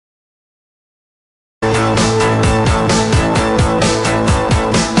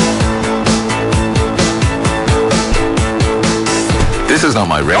not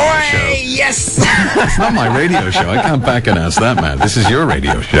my radio show. Yes! It's not my radio show. I can't back announce that, man. This is your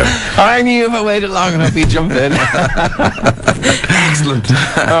radio show. I knew if I waited long enough, he'd jump in. Excellent.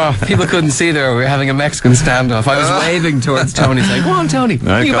 Oh, people couldn't see there. We were having a Mexican standoff. I was waving towards Tony, saying, "Go on, Tony.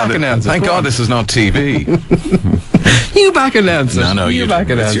 You back announce it. Thank God this is not TV. You back announce it. No, you back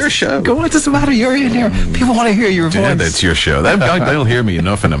announce it. It's your show. Go on, it doesn't matter. You're in here. People want to hear your voice. Yeah, that's your show. They'll hear me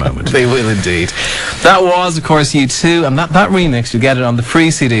enough in a moment. They will indeed. That was, of course, U2, and that remix, you get it on the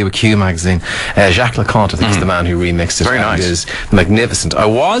free CD with Q Magazine. Jacques Leconte, I think, is the man who remixed it. Very nice. It is magnificent. I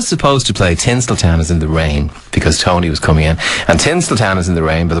was supposed to play Tinseltown is in the Rain because Tony was coming in, and Tinseltown is in the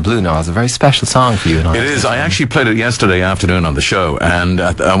Rain by the Blue Nile is a very special song for you and I. It is. I actually played it yesterday afternoon on the show, and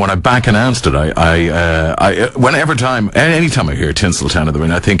when I back announced it, anytime I hear Tinseltown in the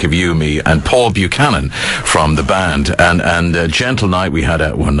Rain, I think of you, me, and Paul Buchanan from the band, and a gentle night we had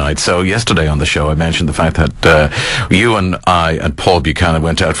out one night. So yesterday on the show, I mentioned the fact that you and I and Paul Buchanan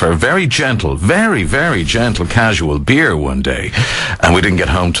went out for a very gentle, very, very gentle, casual beer one day, and we didn't get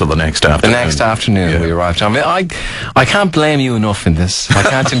home till the next afternoon. The next afternoon we arrived home. I can't blame you enough in this. I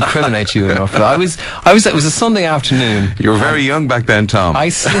can't incriminate you enough. It was a Sunday afternoon. You were very young back then, Tom. I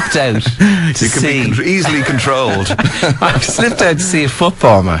slipped out to see. You can be easily controlled. I slipped out to see a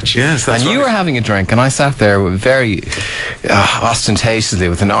football match. Yes, that's and right. You were having a drink, and I sat there very ostentatiously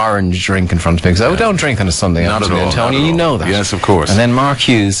with an orange drink in front of me. Because I don't drink on a Sunday afternoon, Tony. You know that. Yes, of course. And then Mark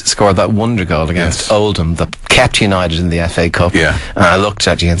Hughes scored that wonder goal against Oldham that kept United in the FA Cup. Yeah. And I looked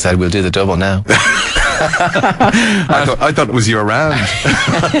at you and said, "We'll do the double now." I thought it was your round.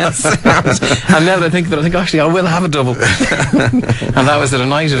 Yes. And now that I think actually I will have a double. And that was at a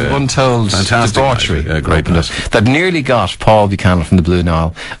night of untold debauchery. Great night. That nearly got Paul Buchanan from the Blue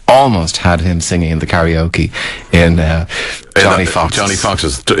Nile. Almost had him singing in the karaoke in Johnny Fox's. Johnny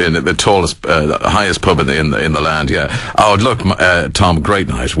Fox's, in the tallest, highest pub in the land. Yeah. Oh, look, Tom, great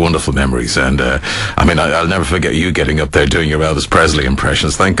night, wonderful memories, and I'll never forget you getting up there doing your Elvis Presley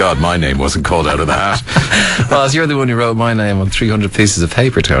impressions. Thank God my name wasn't called out of the hat. Well, as you're the one who wrote my name on 300 pieces of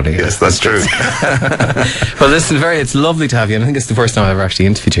paper, Tony. Yes, that's true. Well, listen, it's lovely to have you, and I think it's the first time I've ever actually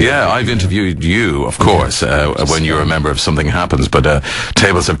interviewed you. Yeah, I've interviewed you, of course, when you're a member of Something Happens, but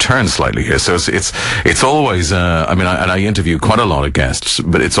tables have turned slightly here, so it's always, I interview quite a lot of guests,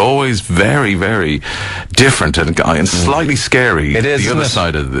 but it's always very, very different and slightly scary. It is, the other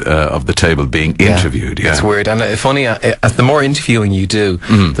side of the table being interviewed. Yeah. It's weird, and funny, the more interviewing you do,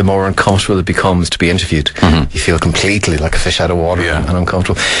 the more uncomfortable it becomes to be interviewed. You feel completely like a fish out of water and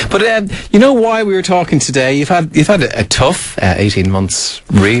uncomfortable. But you know why we were talking today? You've had a tough 18 months,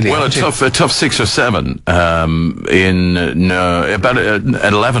 really. Well, a tough 6 or 7. About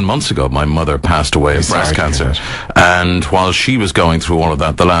 11 months ago, my mother passed away of breast cancer, and while she was going through all of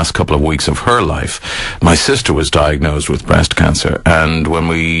that, the last couple of weeks of her life, my sister was diagnosed with breast cancer, and when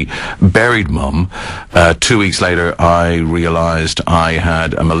we buried Mum, 2 weeks later, I realized I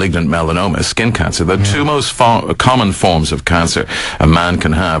had a malignant melanoma, skin cancer. The two most common forms of cancer a man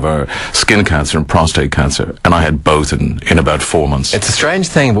can have are skin cancer and prostate cancer, and I had both in about 4 months. It's a strange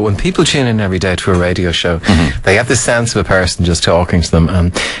thing, but when people tune in every day to a radio show, they have this sense of a person just talking to them,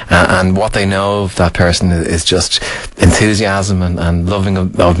 and what they know of that person is just enthusiasm and loving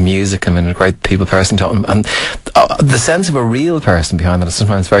of music, and a great people person talking, and the sense of a real person behind that is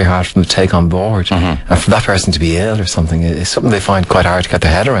sometimes very hard for them to take on board, and for that person to be ill or something is something they find quite hard to get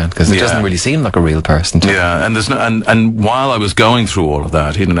their head around, because it doesn't really seem like a real person to and there's and while I was going through all of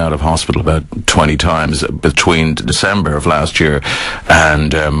that, in and out of hospital about 20 times between December of last year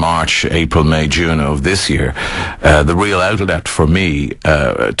and March, April, May, June of this year, the real outlet for me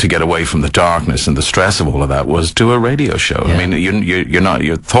to get away from the darkness and the stress of all of that was do a radio show. I mean, you're not,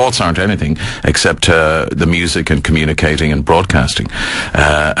 your thoughts aren't anything except the music and communicating and broadcasting,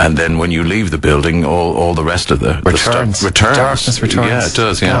 and then when you leave the building, all the rest of the stuff returns. Darkness returns. Yeah, it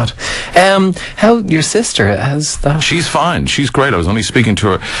does. Yeah. God. How your sister, how's that? She's fine. She's great. I was only speaking to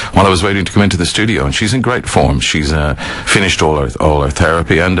her while I was waiting to come into the studio, and she's in great form. She's finished all her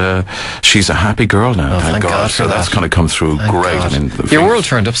therapy, and she's a happy girl now. Thank God so that's going to come through great. God. I mean, your world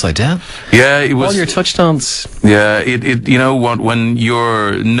turned upside down. Yeah, it was. All your touchdowns. Yeah, it you know what, when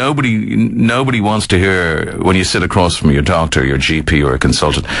you're nobody wants to hear when you sit across from your doctor, your GP, or a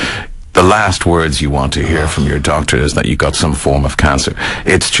consultant. the last words you want to hear from your doctor is that you got some form of cancer.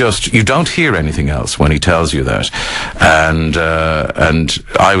 It's just, you don't hear anything else when he tells you that. And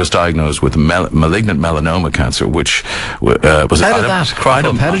I was diagnosed with malignant melanoma cancer, which was... How did that crop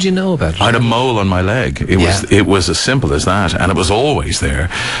up? How did you know about it? I had a mole on my leg. It was as simple as that, and it was always there.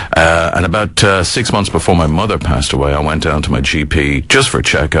 And about 6 months before my mother passed away, I went down to my GP just for a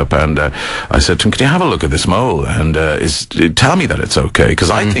checkup, and I said to him, "Can you have a look at this mole and tell me that it's okay,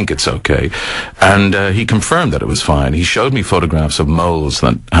 because I think it's okay." And he confirmed that it was fine. He showed me photographs of moles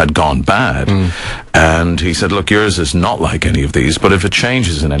that had gone bad, and he said, "Look, yours is not like any of these, but if it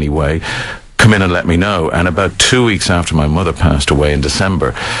changes in any way, come in and let me know." And about 2 weeks after my mother passed away in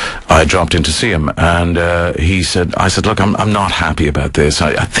December, I dropped in to see him, and I said, "Look, I'm not happy about this.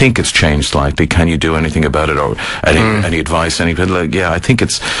 I think it's changed slightly. Can you do anything about it, or any advice?" And he said, "Like, yeah, I think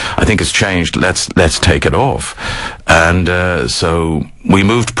it's changed. Let's take it off." And so we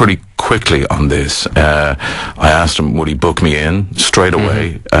moved pretty quickly on this. I asked him, would he book me in straight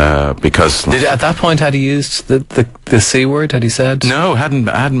away? Because at that point, had he used the C word? Had he said? No, hadn't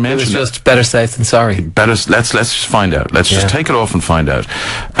mentioned it. It was just better safe than sorry. Let's find out. Let's just take it off and find out.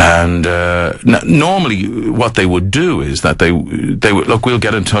 And normally, what they would do is that they would, look, we'll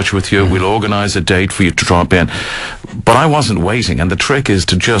get in touch with you. We'll organise a date for you to drop in. But I wasn't waiting. And the trick is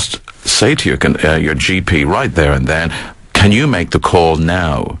to just say to your GP right there and then, "Can you make the call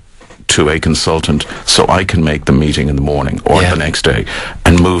now to a consultant so I can make the meeting in the morning or the next day?"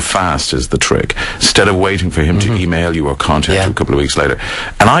 And move fast is the trick, instead of waiting for him to email you or contact you a couple of weeks later.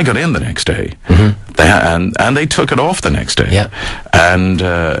 And I got in the next day, and they took it off the next day. And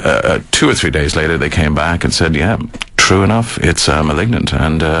 2 or 3 days later, they came back and said, "Yeah, true enough, it's malignant,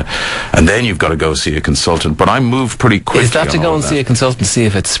 and then you've got to go see a consultant." But I moved pretty quickly. Is that to go and see a consultant to see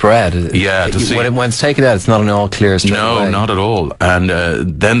if it's spread? Yeah, to see. When it's taken out, it's not an all clear straight away. No, not at all. And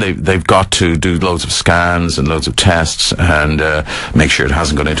then they've got to do loads of scans and loads of tests and make sure it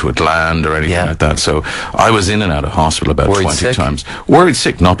hasn't gone into a gland or anything like that. So I was in and out of hospital about 20 times. Worried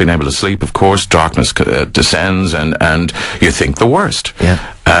sick, not being able to sleep, of course. Darkness descends, and you think the worst.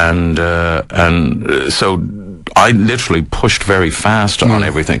 And so I literally pushed very fast on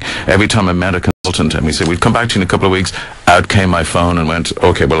everything. Every time I met a consultant and we said, "We'll come back to you in a couple of weeks," out came my phone and went,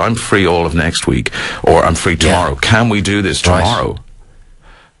 "Okay, well, I'm free all of next week, or I'm free tomorrow. Can we do this tomorrow?"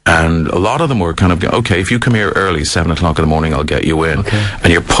 And a lot of them were kind of, "Okay, if you come here early, 7 o'clock in the morning, I'll get you in."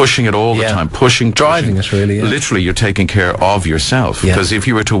 And you're pushing it all the time, driving it really. Literally, you're taking care of yourself, because if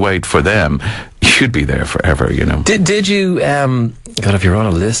you were to wait for them, you'd be there forever, you know. Did you? God, if you're on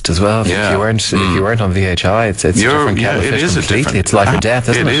a list as well, if you weren't on VHI, it's a different kettle of fish completely. It's life or death,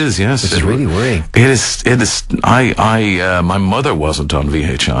 isn't it? It is, yes. Which is really worrying. It is. My mother wasn't on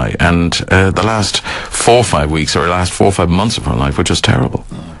VHI, and the last 4 or 5 weeks, or last 4 or 5 months of her life were just terrible.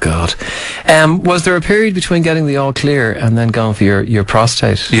 Oh, God. Was there a period between getting the all clear and then going for your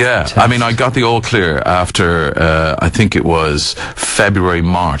prostate? Yeah, test? I mean, I got the all clear after I think it was February,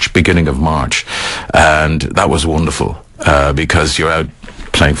 March, beginning of March, and that was wonderful. Because you're out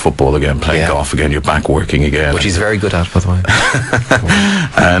playing football again, playing golf again, you're back working again. Which he's very good at, by the way.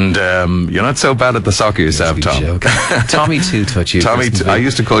 And you're not so bad at the soccer yourself, Tom. Tommy Two-Touch. I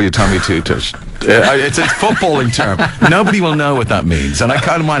used to call you Tommy Two-Touch. It's a footballing term. Nobody will know what that means, and I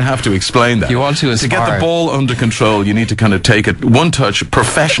kind of might have to explain that. You want to get the ball under control, you need to kind of take it one touch.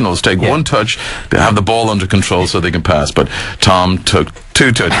 Professionals take one touch to have the ball under control so they can pass, but Tom took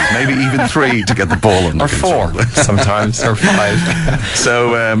 2 touches, maybe even 3 to get the ball under control. Or 4 sometimes, or 5. So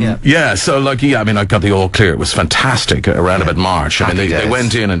I mean, I got the all clear. It was fantastic around about March. I mean, they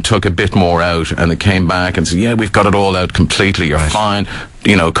went in and took a bit more out, and they came back and said, "Yeah, we've got it all out completely. You're fine.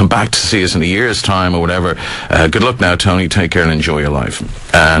 You know, come back to see us in a year's time or whatever. Good luck now, Tony. Take care and enjoy your life."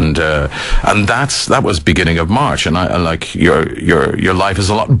 And that was beginning of March, and I like your life is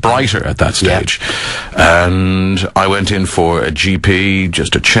a lot brighter at that stage. And I went in for a GP,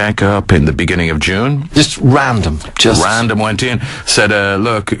 just a checkup in the beginning of June. Just random. Went in, said,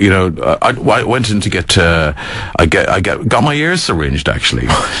 "Look, you know, I went in to get got my ears syringed actually."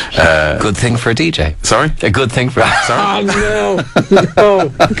 Good thing for a DJ. Sorry, a good thing for. Sorry. Oh no.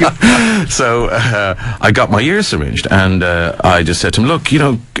 So I got my ears syringed, and I just said to him, "Look, you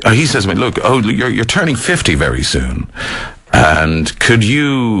know," he says to me, "Look, you're turning 50 very soon. And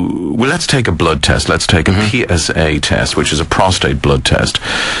let's take a blood test. Let's take a PSA test, which is a prostate blood test."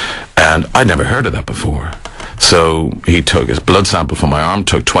 And I'd never heard of that before. So he took his blood sample from my arm,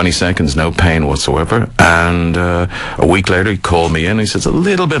 took 20 seconds, no pain whatsoever. And a week later, he called me in. He says, a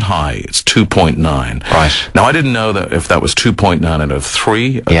little bit high. It's 2.9. Right. Now, I didn't know that if that was 2.9 out of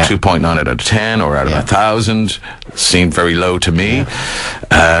 3, or 2.9 out of 10, or out of 1,000. Seemed very low to me.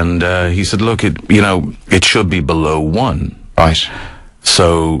 Yeah. And he said, look, it should be below 1. Right.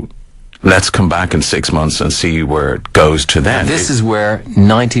 So let's come back in 6 months and see where it goes to then. And this is where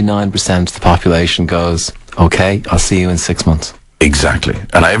 99% of the population goes, okay, I'll see you in 6 months. Exactly.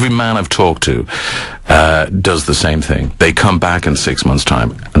 And every man I've talked to does the same thing. They come back in 6 months'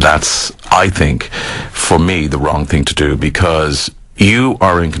 time. That's, I think, for me, the wrong thing to do, because you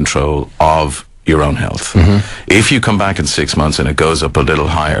are in control of your own health. If you come back in 6 months and it goes up a little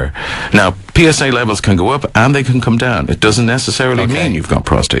higher, now PSA levels can go up and they can come down. It doesn't necessarily mean you've got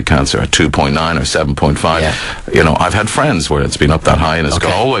prostate cancer at 2.9 or 7.5. I've had friends where it's been up that high and it's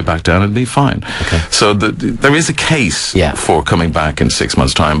gone all the way back down and be fine. So there is a case for coming back in 6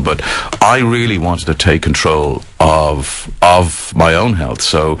 months' time, but I really wanted to take control of my own health.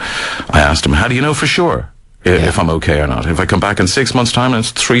 So I asked him, how do you know for sure if I'm okay or not? If I come back in 6 months' time and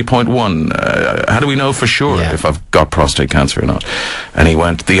it's 3.1, how do we know for sure if I've got prostate cancer or not? And he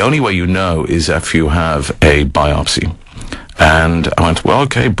went, the only way you know is if you have a biopsy. And I went, well,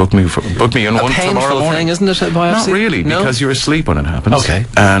 okay, book me in one tomorrow morning. Thing, isn't it, a biopsy? Not really, because you're asleep when it happens. Okay.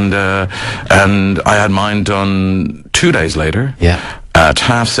 And I had mine done 2 days later. At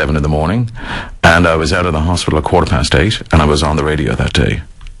 7:30 in the morning, and I was out of the hospital at 8:15, and I was on the radio that day.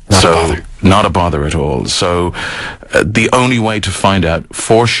 Not a bother at all. So the only way to find out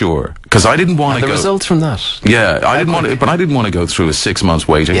for sure, because I didn't want to go. The results from that. Yeah, I didn't want to go through a 6 months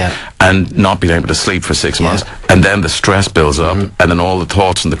waiting and not being able to sleep for 6 months, and then the stress builds up, and then all the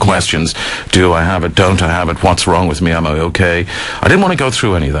thoughts and the questions: do I have it? Don't I have it? What's wrong with me? Am I okay? I didn't want to go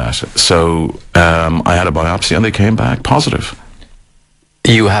through any of that. So I had a biopsy, and they came back positive.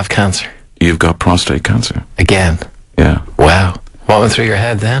 You have cancer. You've got prostate cancer again. Yeah. Wow. What went through your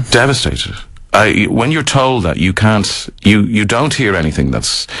head then? Devastated. When you're told that you can't, you don't hear anything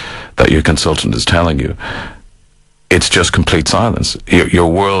that your consultant is telling you. It's just complete silence. Your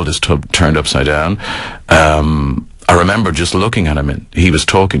world is turned upside down. I remember just looking at him, and he was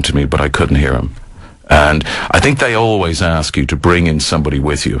talking to me, but I couldn't hear him. And I think they always ask you to bring in somebody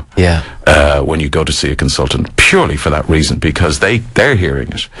with you. When you go to see a consultant, purely for that reason, because they're hearing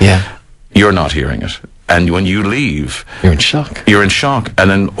it. You're not hearing it. And when you leave, you're in shock. You're in shock, and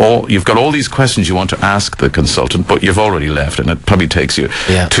then you've got all these questions you want to ask the consultant, but you've already left, and it probably takes you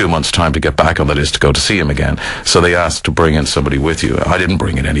 2 months' time to get back on the list to go to see him again. So they asked to bring in somebody with you. I didn't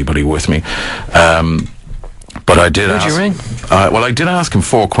bring in anybody with me. But I did ask. Who'd you ring? Well, I did ask him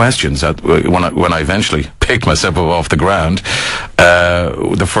 4 questions when I eventually picked myself up off the ground.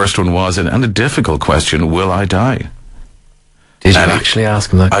 The first one was, and a difficult question: will I die? Did you actually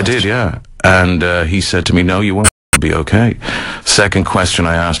ask him that question? I did, yeah. And he said to me, no, you won't be okay. Second question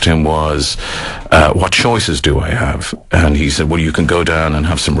I asked him was, what choices do I have? And he said, well, you can go down and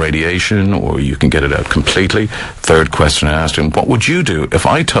have some radiation, or you can get it out completely. Third question I asked him, what would you do if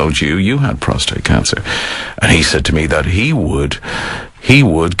I told you had prostate cancer? And he said to me that he would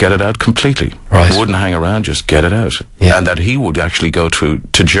get it out completely. Right. He wouldn't hang around, just get it out. And that he would actually go to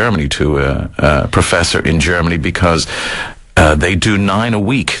Germany, to a professor in Germany, because they do 9 a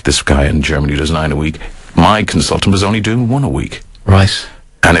week. This guy in Germany does 9 a week. My consultant was only doing 1 a week. Right.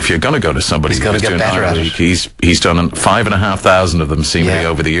 And if you're going to go to somebody who's doing 9 a week, he's done 5,500 of them seemingly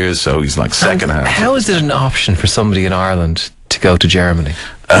over the years, so he's like second hand. How is it an option for somebody in Ireland to go to Germany?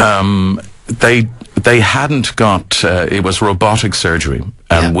 They hadn't got, it was robotic surgery,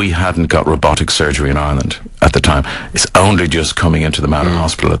 and we hadn't got robotic surgery in Ireland at the time. It's only just coming into the Mater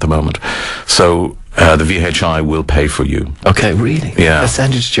Hospital at the moment. So the VHI will pay for you. Okay, really? Yeah. They'll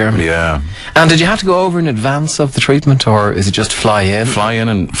send you to Germany? Yeah. And did you have to go over in advance of the treatment, or is it just fly in? Fly in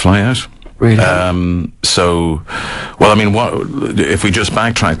and fly out. Really? So, well, I mean, if we just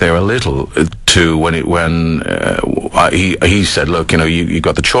backtrack there a little to when he said, look, you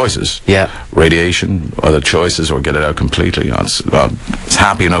got the choices. Radiation, other choices, or get it out completely. I was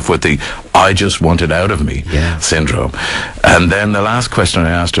happy enough with the I just want it out of me syndrome. And then the last question I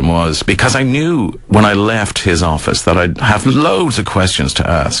asked him was, because I knew when I left his office that I'd have loads of questions to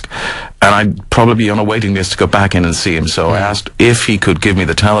ask, and I'd probably be on a waiting list to go back in and see him. So I asked if he could give me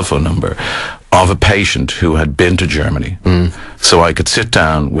the telephone number of a patient who had been to Germany, so I could sit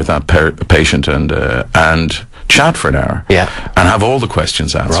down with that patient and chat for an hour, and have all the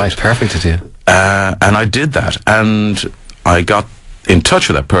questions answered. Right, perfect idea. And I did that, and I got in touch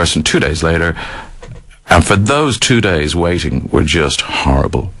with that person 2 days later, and for those 2 days waiting were just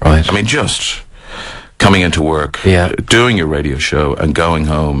horrible. Right. I mean, just coming into work, doing your radio show, and going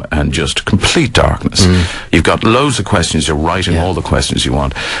home, and just complete darkness. You've got loads of questions. You're writing all the questions you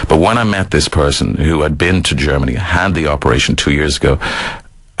want. But when I met this person who had been to Germany, had the operation 2 years ago,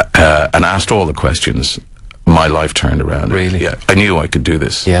 and asked all the questions, my life turned around. Really? Yeah. I knew I could do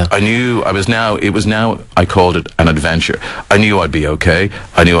this. Yeah. I knew I called it an adventure. I knew I'd be okay.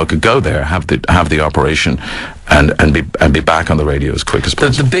 I knew I could go there, have the operation, and be back on the radio as quick as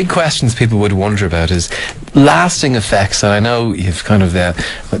possible. The big questions people would wonder about is lasting effects, and I know you've kind of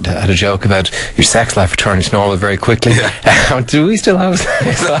had a joke about your sex life returning to normal very quickly. Do we still have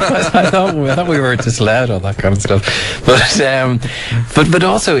sex life? I thought we were disallowed all that kind of stuff. But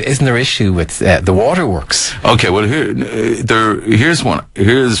also, isn't there issue with the waterworks? Okay, well here's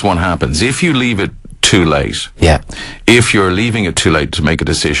what happens if you leave it too late. Yeah. If you're leaving it too late to make a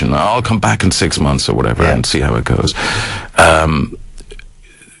decision, I'll come back in 6 months or whatever and see how it goes.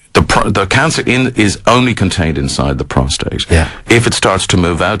 The cancer is only contained inside the prostate. Yeah. If it starts to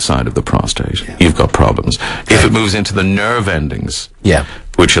move outside of the prostate, you've got problems. If it moves into the nerve endings,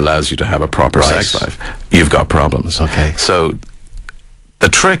 which allows you to have a proper sex life, you've got problems. Okay. So the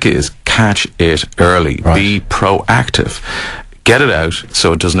trick is catch it early. Be proactive. Get it out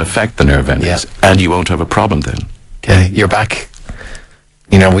so it doesn't affect the nerve endings, and you won't have a problem then. Okay, you're back.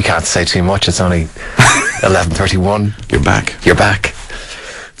 You know, we can't say too much. It's only 11:31. You're back. You're back.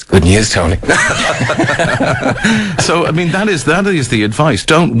 It's good news, Tony. So, I mean, that is the advice.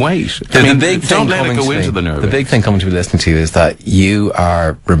 Don't wait. The big thing don't let it go into the nerve. The big thing coming to be listening to you is that you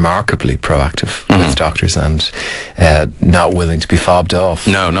are remarkably proactive with doctors and not willing to be fobbed off.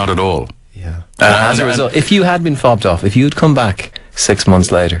 No, not at all. Yeah. As a result, if you had been fobbed off, if you'd come back 6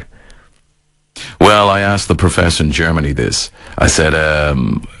 months later. Well, I asked the professor in Germany this. I said,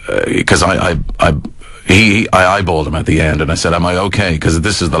 because I eyeballed him at the end, and I said, am I okay? Because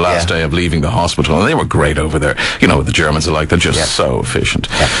this is the last day of leaving the hospital. And they were great over there. You know what the Germans are like. They're just so efficient.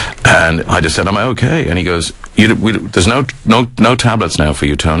 And I just said, am I okay? And he goes, there's no tablets now for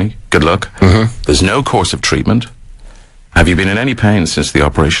you, Tony. Good luck. There's no course of treatment. Have you been in any pain since the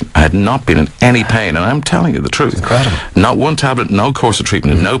operation? I had not been in any pain, and I'm telling you the truth. Incredible. Not one tablet, no course of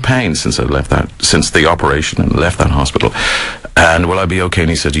treatment, and no pain since the operation and left that hospital. And will I be okay? And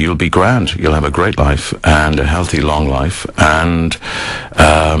he said, you'll be grand. You'll have a great life and a healthy, long life. And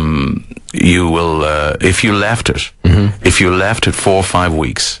you will, if you left it 4 or 5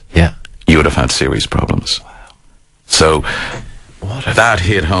 weeks, you would have had serious problems. So that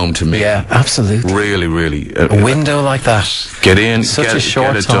hit home to me. Yeah, absolutely. Really, really. A window like that. Get in, such get a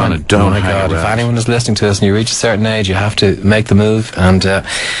short it time. done, and don't hang around. If anyone is listening to us and you reach a certain age, you have to make the move and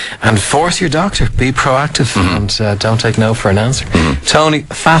force your doctor. Be proactive and don't take no for an answer. Tony,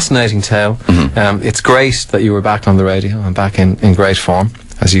 fascinating tale. It's great that you were back on the radio and back in great form.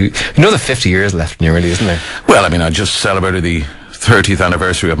 As you know, the 50 years left in you, really, isn't there? Well, I mean, I just celebrated the 30th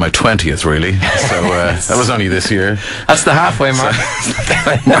anniversary of my 20th, really. So that was only this year. That's the halfway mark.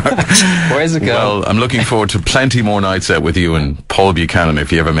 Where's it go? Well, I'm looking forward to plenty more nights out with you and Paul Buchanan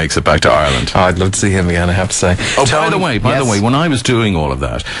if he ever makes it back to Ireland. Oh, I'd love to see him again, I have to say. Oh, Tony, by the way, when I was doing all of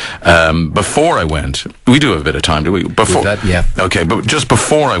that, before I went, we do have a bit of time, do we? Before, Okay, but just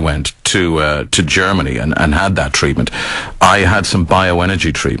before I went to Germany and had that treatment, I had some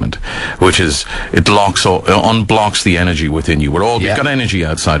bioenergy treatment, which is, it unblocks the energy within you. You've got energy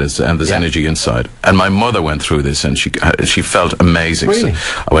outside and there's energy inside. And my mother went through this and she felt amazing. Really?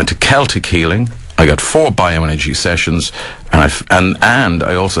 So I went to Celtic Healing. I got 4 bioenergy sessions, and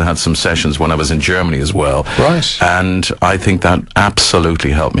I also had some sessions when I was in Germany as well. Right. And I think that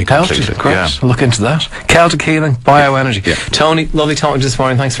absolutely helped me completely. Great. I'll look into that. Celtic Healing, bioenergy. Tony, lovely talking to you this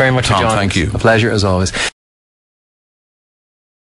morning. Thanks very much for joining us. Thank you. A pleasure as always.